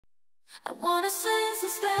I wanna sling some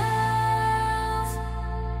spells,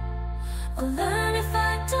 or learn if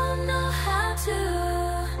I don't know how to.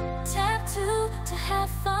 Tap to have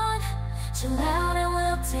fun, chill out and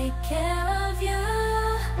we'll take care of you.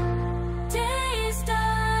 Day is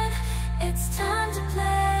done, it's time to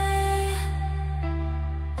play.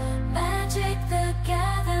 Magic the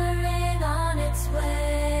Gathering on its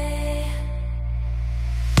way.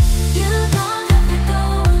 You don't have to go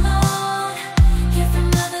alone. Hear from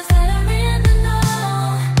others that are in the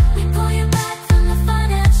know. We pull you back from the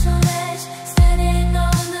financial edge, standing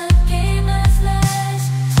on the Gamersledge.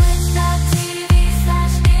 Twitch.tv/Gamersledge.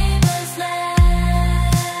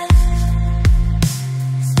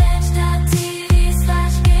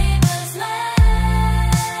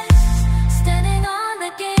 Standing on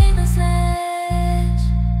the Gamersledge.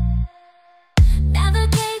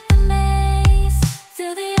 Navigate the maze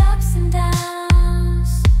through the ups and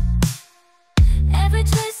downs. Every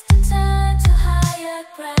twist and turn to higher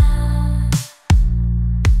ground.